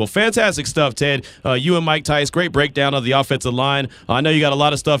division. Well, fantastic stuff, Ted. You and Mike Tice, great breakdown of the offensive line. I know you got a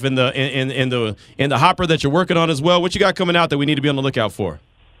lot of stuff in the hopper that you're working on as well. What you got coming out that we need to be on the lookout for?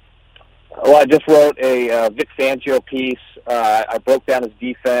 Well, I just wrote a Vic Fangio piece. I broke down his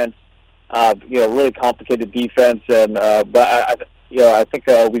defense. Really complicated defense, and but I think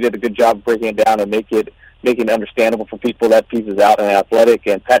we did a good job of breaking it down and making it understandable for people. That piece is out in Athletic,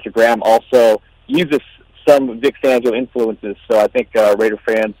 and Patrick Graham also uses some Vic Fangio influences, so I think Raider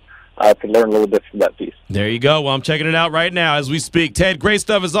fans can learn a little bit from that piece. There you go. Well, I'm checking it out right now as we speak. Ted, great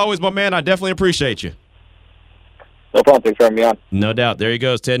stuff as always, my man. I definitely appreciate you. No problem. Thanks for having me on. No doubt. There he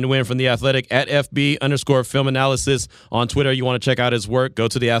goes. Ted Nguyen from The Athletic at FB_film analysis on Twitter. You want to check out his work, go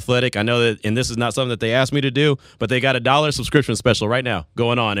to The Athletic. I know that, and this is not something that they asked me to do, but they got a $1 subscription special right now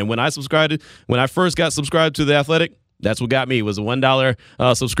going on. And when I first got subscribed to The Athletic, that's what got me, was a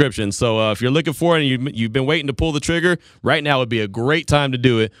 $1 subscription. So if you're looking for it and you've been waiting to pull the trigger, right now would be a great time to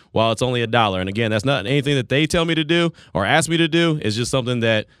do it while it's only $1. And again, that's not anything that they tell me to do or ask me to do. It's just something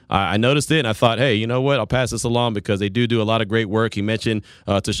that I noticed it and I thought, hey, you know what? I'll pass this along because they do a lot of great work. He mentioned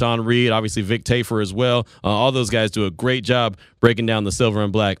Tashawn Reed, obviously Vic Tafer as well. All those guys do a great job breaking down the silver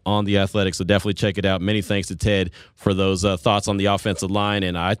and black on The Athletic. So definitely check it out. Many thanks to Ted for those thoughts on the offensive line.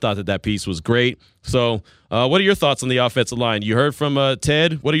 And I thought that piece was great. So what are your thoughts on the offensive line? You heard from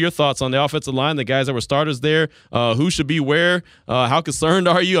Ted. What are your thoughts on the offensive line, the guys that were starters there? Who should be where? How concerned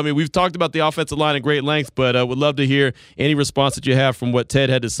are you? I mean, we've talked about the offensive line at great length, but would love to hear any response that you have from what Ted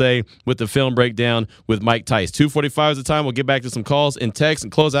had to say with the film breakdown with Mike Tice. 2:45 is the time. We'll get back to some calls and texts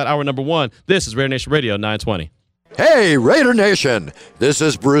and close out hour number 1. This is Raider Nation Radio 920. Hey, Raider Nation, this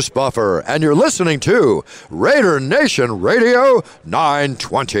is Bruce Buffer, and you're listening to Raider Nation Radio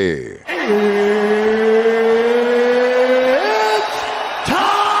 920. It's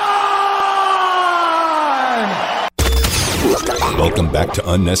time! Welcome back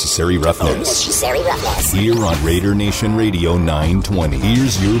to Unnecessary Roughness. Here on Raider Nation Radio 920.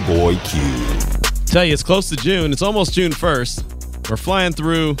 Here's your boy Q. Tell you, it's close to June. It's almost June 1st. We're flying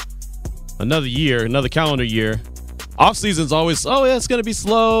through another year, another calendar year. Off season's always, it's going to be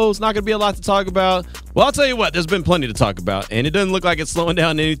slow. It's not going to be a lot to talk about. Well, I'll tell you what, there's been plenty to talk about, and it doesn't look like it's slowing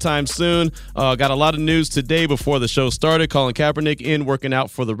down anytime soon. Got a lot of news today before the show started. Colin Kaepernick in working out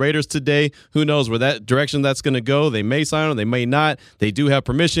for the Raiders today. Who knows where that direction that's going to go? They may sign him, they may not. They do have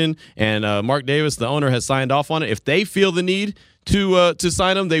permission, and Mark Davis, the owner, has signed off on it. If they feel the need to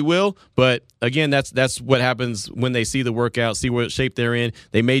sign him, they will. But again, that's what happens when they see the workout, see what shape they're in.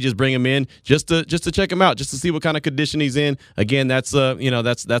 They may just bring him in just to check him out, just to see what kind of condition he's in. Again, that's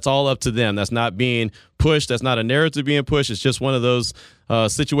all up to them. That's not being pushed. That's not a narrative being pushed. It's just one of those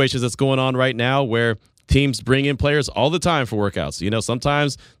situations that's going on right now where teams bring in players all the time for workouts. You know,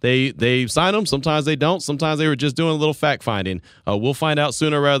 sometimes they sign them, sometimes they don't. Sometimes they were just doing a little fact finding. We'll find out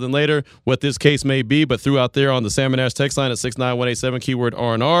sooner rather than later what this case may be. But through out there on the Salmon Ash text line at 69187, keyword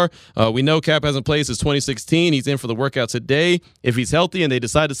R&R. We know Cap hasn't played since 2016. He's in for the workout today. If he's healthy and they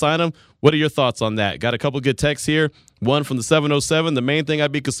decide to sign him, what are your thoughts on that? Got a couple good texts here. One from the 707. The main thing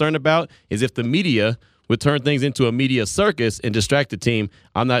I'd be concerned about is if the media would turn things into a media circus and distract the team.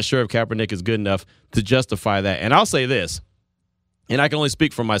 I'm not sure if Kaepernick is good enough to justify that. And I'll say this, and I can only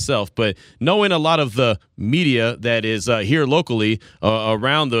speak for myself, but knowing a lot of the media that is here locally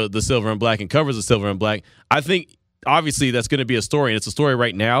around the silver and black and covers the silver and black, I think obviously that's going to be a story, and it's a story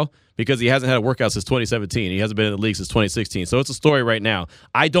right now because he hasn't had a workout since 2017. He hasn't been in the league since 2016. So it's a story right now.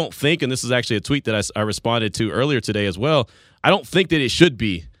 I don't think, and this is actually a tweet that I responded to earlier today as well, I don't think that it should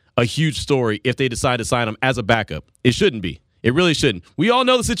be a huge story if they decide to sign him as a backup. It shouldn't be. It really shouldn't. We all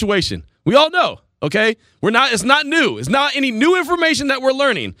know the situation. We all know, okay? It's not new. It's not any new information that we're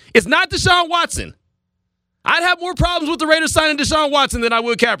learning. It's not Deshaun Watson. I'd have more problems with the Raiders signing Deshaun Watson than I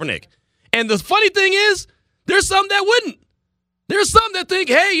would Kaepernick. And the funny thing is, there's some that wouldn't. There's some that think,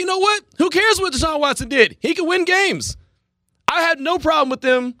 hey, you know what? Who cares what Deshaun Watson did? He can win games. I had no problem with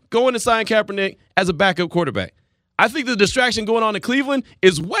them going to sign Kaepernick as a backup quarterback. I think the distraction going on in Cleveland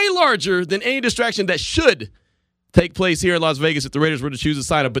is way larger than any distraction that should take place here in Las Vegas if the Raiders were to choose to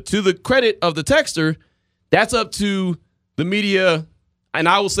sign him. But to the credit of the texter, that's up to the media, and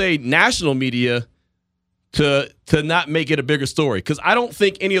I will say national media, to not make it a bigger story. Because I don't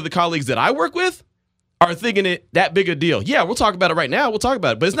think any of the colleagues that I work with are thinking it that big a deal. Yeah, we'll talk about it right now. We'll talk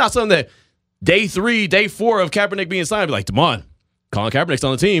about it. But it's not something that day 3, day 4 of Kaepernick being signed, be like, Damon, Colin Kaepernick's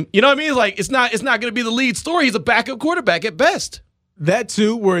on the team. You know what I mean? It's like it's not going to be the lead story. He's a backup quarterback at best. That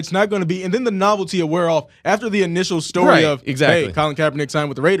too, where it's not going to be, and then the novelty will wear off after the initial story of, hey, Colin Kaepernick signed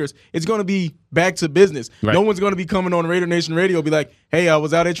with the Raiders. It's going to be back to business. Right. No one's going to be coming on Raider Nation Radio be like, hey, I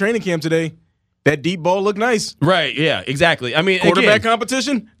was out at training camp today. That deep ball looked nice. Right, yeah, exactly. I mean, quarterback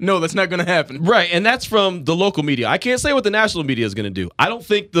competition? No, that's not going to happen. Right, and that's from the local media. I can't say what the national media is going to do. I don't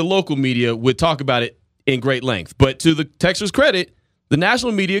think the local media would talk about it in great length. But to the Texans' credit, the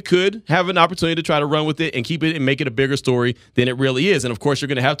national media could have an opportunity to try to run with it and keep it and make it a bigger story than it really is. And, of course, you're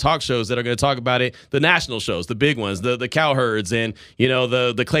going to have talk shows that are going to talk about it, the national shows, the big ones, the Cowherds and, you know,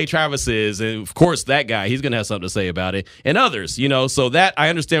 the Clay Travises. And, of course, that guy, he's going to have something to say about it. And others, you know, so that I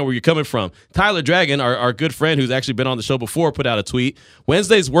understand where you're coming from. Tyler Dragon, our good friend who's actually been on the show before, put out a tweet.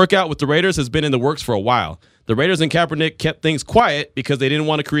 Wednesday's workout with the Raiders has been in the works for a while. The Raiders and Kaepernick kept things quiet because they didn't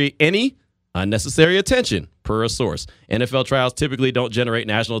want to create any Unnecessary attention, per a source. NFL trials typically don't generate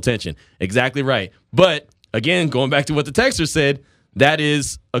national attention. Exactly right. But, again, going back to what the texter said, that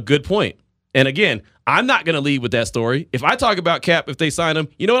is a good point. And, again, I'm not going to lead with that story. If I talk about Cap, if they sign him,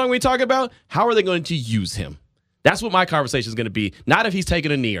 you know what I'm going to talk about? How are they going to use him? That's what my conversation is going to be, not if he's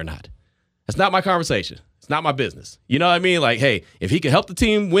taking a knee or not. That's not my conversation. It's not my business. You know what I mean? Like, hey, if he can help the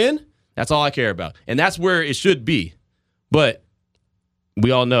team win, that's all I care about. And that's where it should be. But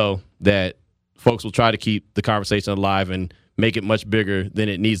we all know that folks will try to keep the conversation alive and make it much bigger than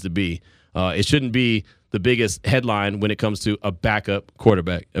it needs to be. It shouldn't be the biggest headline when it comes to a backup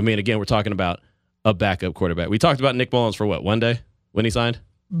quarterback. I mean, again, we're talking about a backup quarterback. We talked about Nick Mullins for what, one day when he signed?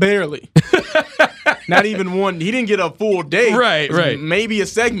 Barely. Not even one. He didn't get a full day. Right. Maybe a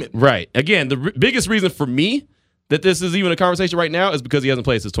segment. Right. Again, the biggest reason for me that this is even a conversation right now is because he hasn't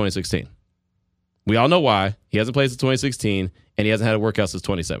played since 2016. We all know why. He hasn't played since 2016, and he hasn't had a workout since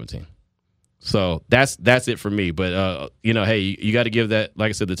 2017. So that's it for me. But, hey, you got to give that, like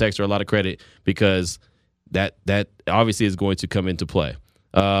I said, the texter a lot of credit because that obviously is going to come into play.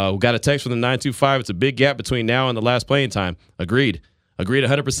 We got a text from the 925. It's a big gap between now and the last playing time. Agreed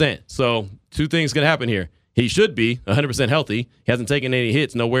 100%. So two things going to happen here. He should be 100% healthy. He hasn't taken any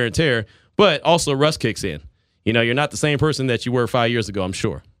hits, no wear and tear. But also rust kicks in. You're not the same person that you were 5 years ago, I'm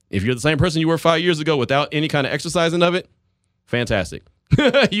sure. If you're the same person you were 5 years ago without any kind of exercising of it, fantastic.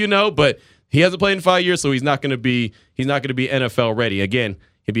 But he hasn't played in 5 years, so he's not going to be NFL ready. Again,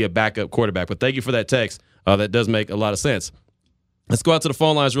 he'll be a backup quarterback. But thank you for that text. That does make a lot of sense. Let's go out to the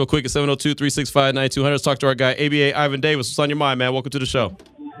phone lines real quick at 702-365-9200. Let's talk to our guy, ABA Ivan Davis. What's on your mind, man? Welcome to the show.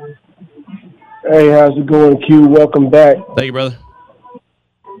 Hey, how's it going, Q? Welcome back. Thank you, brother.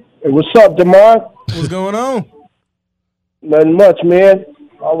 Hey, what's up, DeMond? What's going on? Nothing much, man.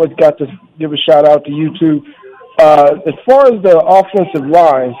 I always got to give a shout-out to you, too. As far as the offensive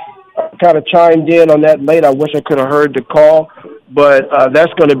line, I kind of chimed in on that late. I wish I could have heard the call. But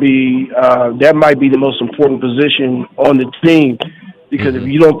that's going to be that might be the most important position on the team because if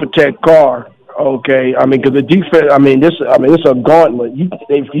you don't protect Carr, okay, I mean, because the defense, it's a gauntlet. You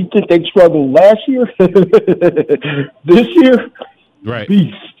think they struggled last year? This year, right?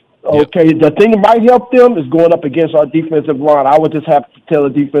 Beast. Okay, yep. The thing that might help them is going up against our defensive line. I would just have to tell the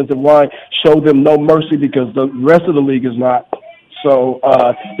defensive line, show them no mercy because the rest of the league is not. So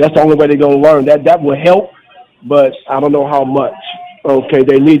that's the only way they're going to learn. That will help. But I don't know how much. Okay,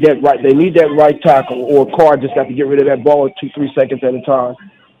 they need that right. They need that right tackle, or Carr just got to get rid of that ball 2-3 seconds at a time.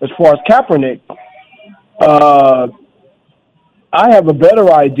 As far as Kaepernick, I have a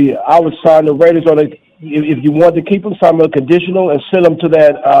better idea. I would sign the Raiders on if you want to keep him, sign him a conditional and send him to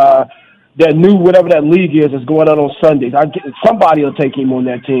that new whatever that league is that's going on Sundays. Somebody will take him on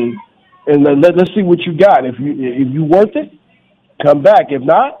that team, and let's see what you got. If you worth it, come back. If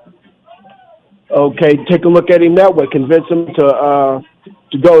not. Okay, take a look at him that way. Convince him to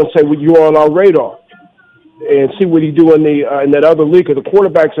go and say, well, you're on our radar. And see what he do in that other league. Because the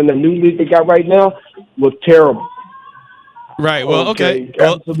quarterbacks in the new league they got right now look terrible. Right, well, okay.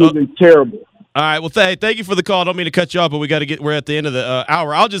 Absolutely terrible. All right, well, thank you for the call. I don't mean to cut you off, but we're at the end of the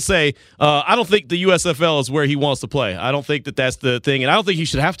hour. I'll just say, I don't think the USFL is where he wants to play. I don't think that's the thing, and I don't think he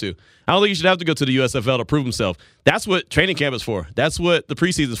should have to. I don't think he should have to go to the USFL to prove himself. That's what training camp is for. That's what the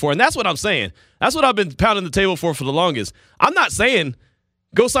preseason is for, and that's what I'm saying. That's what I've been pounding the table for the longest. I'm not saying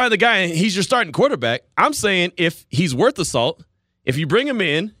go sign the guy and he's your starting quarterback. I'm saying if he's worth the salt, if you bring him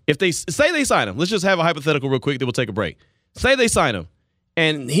in, if they say they sign him, let's just have a hypothetical real quick, then we'll take a break. Say they sign him,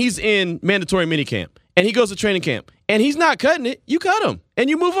 and he's in mandatory minicamp, and he goes to training camp, and he's not cutting it, you cut him, and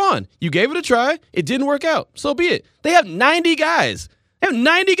you move on. You gave it a try. It didn't work out. So be it. They have 90 guys. They have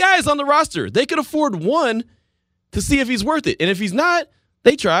 90 guys on the roster. They could afford one to see if he's worth it. And if he's not,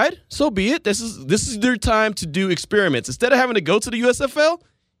 they tried. So be it. This is their time to do experiments. Instead of having to go to the USFL,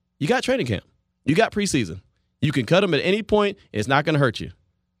 you got training camp. You got preseason. You can cut him at any point. It's not going to hurt you.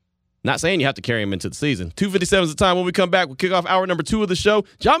 Not saying you have to carry him into the season. 2:57 is the time. When we come back, we'll kick off hour number 2 of the show.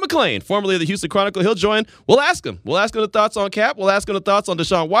 John McClain, formerly of the Houston Chronicle, he'll join. We'll ask him. We'll ask him the thoughts on Cap. We'll ask him the thoughts on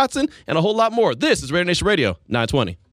Deshaun Watson and a whole lot more. This is Raider Nation Radio 920.